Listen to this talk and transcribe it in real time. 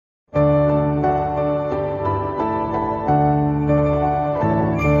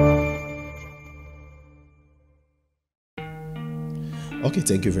Okay,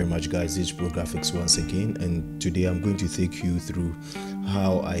 thank you very much, guys. It's Pro Graphics once again, and today I'm going to take you through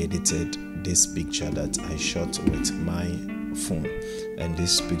how I edited this picture that I shot with my phone. And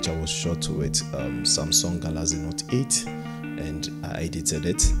this picture was shot with Samsung Galaxy Note 8, and I edited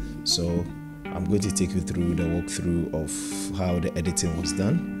it. So I'm going to take you through the walkthrough of how the editing was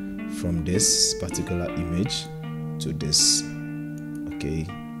done from this particular image to this, okay,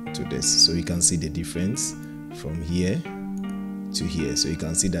 to this. So you can see the difference from here to here. So you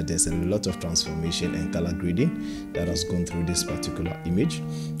can see that there's a lot of transformation and color grading that has gone through this particular image.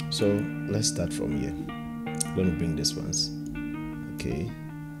 So let's start from here. Let me bring this ones, okay,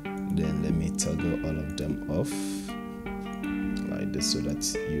 then let me toggle all of them off like this so that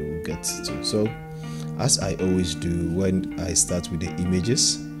you get to. So as I always do when I start with the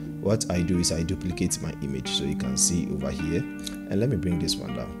images, what I do is I duplicate my image, so you can see over here, and let me bring this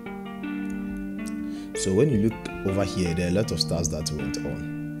one down. So when you look over here, there are a lot of stars that went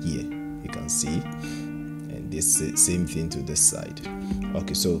on here, you can see, and this same thing to this side.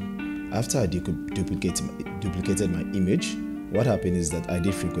 Okay, so after I duplicated my image, what happened is that I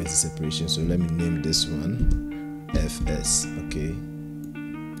did frequency separation. So let me name this one FS. Okay,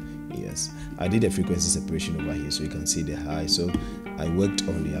 yes, I did a frequency separation over here, so you can see the high. So I worked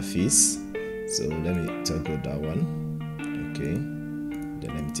on their face, so let me toggle that one. Okay,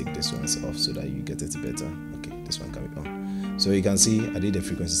 then let me take this one off so that you get it better. Okay, this one coming on. So you can see I did a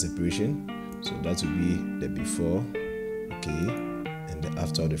frequency separation, so that will be the before, okay, and the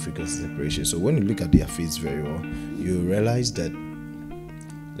after the frequency separation. So when you look at their face very well, you realize that,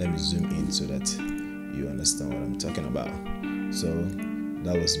 let me zoom in so that you understand what I'm talking about. So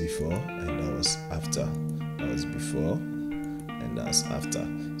that was before and that was after. That was before and that's after.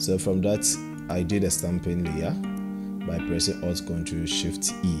 So from that, I did a stamping layer by pressing Alt Ctrl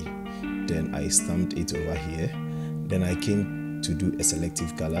Shift E. Then I stamped it over here. Then I came to do a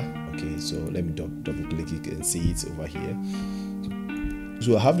selective color. Okay, so let me double click it and see it over here.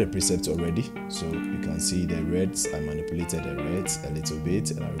 So I have the presets already, so you can see the reds. I manipulated the reds a little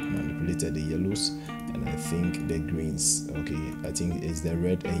bit, and I manipulated the yellows, and I think the greens. Okay, I think it's the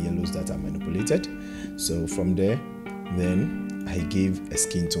red and yellows that I manipulated. So from there, then I gave a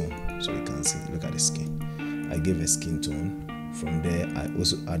skin tone, so you can see, look at the skin. I gave a skin tone. From there, I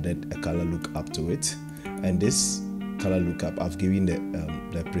also added a color lookup to it, and this color lookup, I've given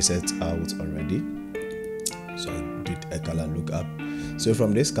the preset out already, so I did a color lookup. So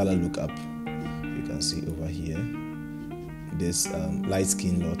from this color lookup, you can see over here, this light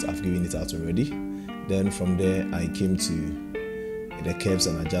skin lot, I've given it out already. Then from there, I came to the curves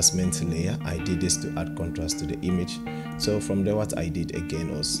and adjustment layer. I did this to add contrast to the image. So from there, what I did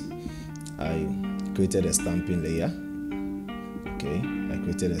again was I created a stamping layer. Okay, I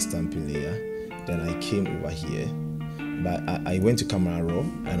created a stamping layer. Then I came over here, but I went to Camera Raw,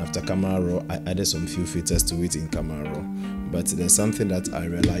 and after Camera Raw, I added some few filters to it in Camera Raw. But there's something that I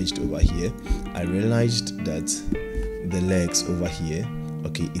realized over here. I realized that the legs over here,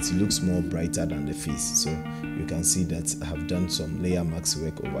 okay, it looks more brighter than the face. So you can see that I have done some layer max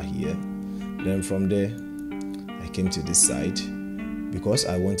work over here. Then from there, I came to this side because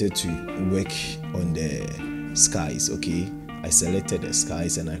I wanted to work on the skies. Okay, I selected the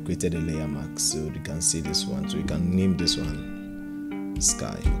skies and I created a layer max, so you can see this one. So you can name this one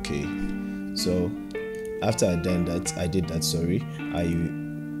sky. Okay, so after I did that, I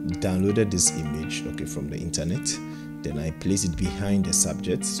downloaded this image, okay, from the internet. Then I placed it behind the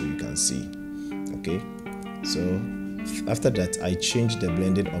subject so you can see. Okay, so after that, I changed the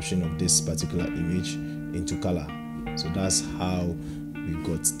blending option of this particular image into color. So that's how we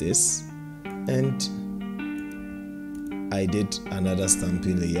got this. And I did another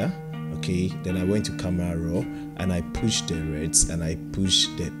stamping layer. Okay, then I went to Camera Raw and I pushed the reds and I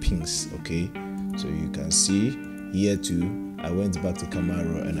pushed the pinks. Okay, so you can see here too, I went back to Camera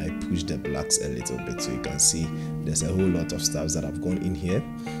Raw and I pushed the blacks a little bit, so you can see there's a whole lot of stuff that have gone in here.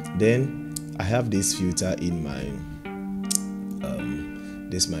 Then I have this filter in my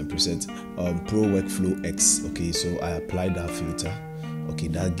this my preset Pro Workflow X. Okay, so I applied that filter. Okay,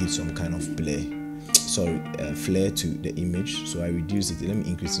 that gives some kind of flare to the image, so I reduce it. Let me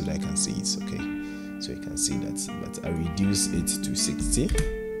increase so that I can see it. Okay, so you can see that, but I reduce it to 60,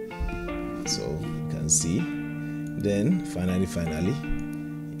 so you can see. Then finally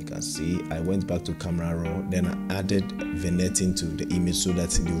you can see I went back to Camera Raw. Then I added vignetting to the image so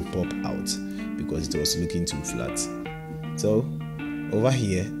that it will pop out because it was looking too flat. So over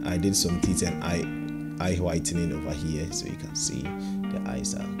here I did some teeth and eye whitening over here, so you can see the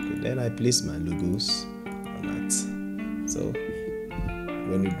eyes are good. Then I placed my logos on that. So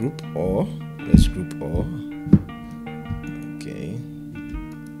when you group all, let's group all. Okay,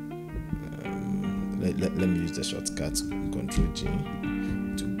 let me use the shortcut Control G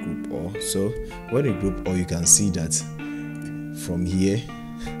to group all. So when you group all, you can see that from here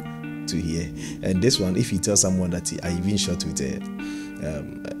to here. And this one, if you tell someone that I even shot with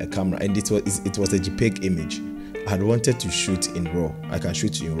a camera, and it was a JPEG image. I had wanted to shoot in RAW. I can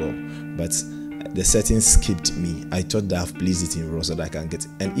shoot in RAW, but the settings skipped me. I thought that I've placed it in RAW so that I can get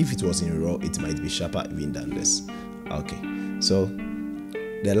it. And if it was in RAW, it might be sharper even than this. Okay, so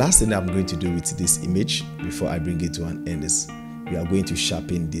the last thing I'm going to do with this image before I bring it to an end is we are going to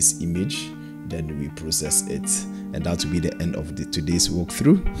sharpen this image, then we process it, and that will be the end of today's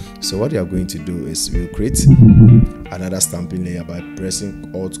walkthrough. So what we are going to do is we'll create another stamping layer by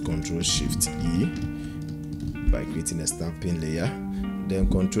pressing Alt Ctrl Shift E, by creating a stamping layer, then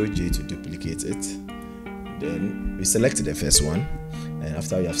Ctrl J to duplicate it. Then we select the first one, and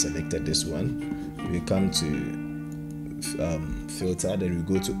after we have selected this one, we come to filter, then we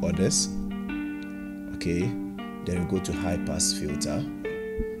go to others. Okay, then we go to high pass filter.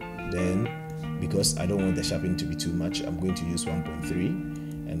 Then because I don't want the sharpening to be too much, I'm going to use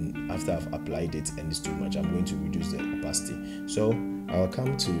 1.3, and after I've applied it and it's too much, I'm going to reduce the opacity. So I'll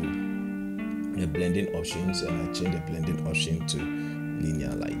come to the blending options, and I change the blending option to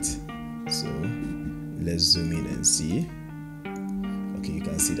linear light. So let's zoom in and see. Okay, you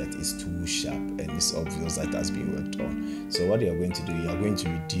can see that it's too sharp and it's obvious that has been worked on. So what you are going to do, you are going to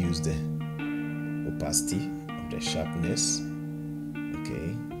reduce the opacity of the sharpness.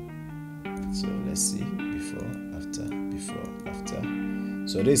 Okay, so let's see before, after, before, after.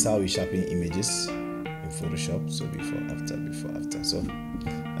 So this is how we sharpen images in Photoshop. So before, after, before, after. So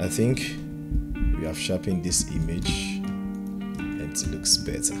I think we have sharpened this image and it looks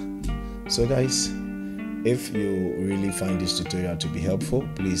better. So guys, if you really find this tutorial to be helpful,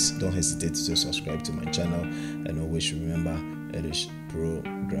 please don't hesitate to subscribe to my channel, and always remember, it is Pro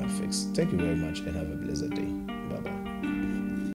Graphics. Thank you very much and have a blessed day. Bye bye.